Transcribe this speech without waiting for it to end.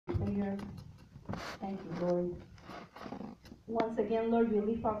Hallelujah. Thank you, Lord. Once again, Lord, we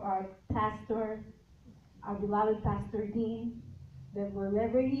lift up our pastor, our beloved Pastor Dean, that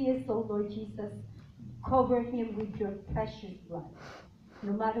wherever he is, oh Lord Jesus, cover him with your precious blood.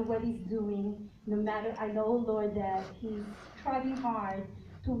 No matter what he's doing, no matter, I know, Lord, that he's striving hard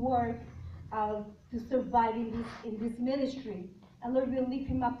to work, to survive in this ministry. And Lord, we lift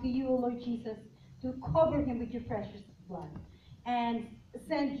him up to you, oh Lord Jesus, to cover him with your precious blood. And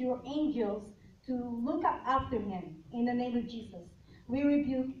send your angels to look up after him in the name of Jesus. We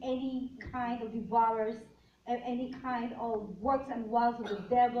rebuke any kind of devourers, any kind of works and wiles of the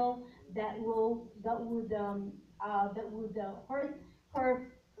devil that would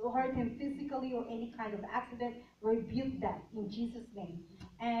hurt him physically or any kind of accident. Rebuke that in Jesus' name.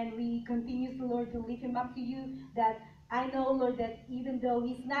 And we continue, Lord, to lift him up to you. That I know, Lord, that even though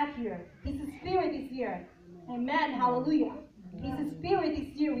he's not here, his spirit is here. Amen. Hallelujah. His spirit is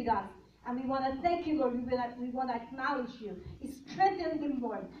here with us. And we want to thank you, Lord. We want to acknowledge you. Strengthen him,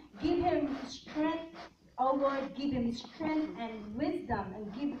 Lord. Give him strength. Oh, Lord, give him strength and wisdom.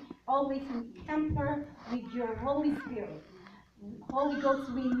 And give always encounter with your Holy Spirit. Holy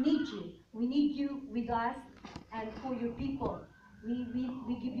Ghost, we need you. We need you with us and for your people. We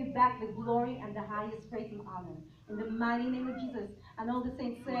give you back the glory and the highest praise and honor. In the mighty name of Jesus. And all the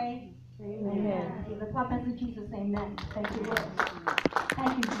saints say, Amen. In the prophets of Jesus, amen. Thank you, Lord.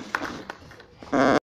 Thank you, Jesus.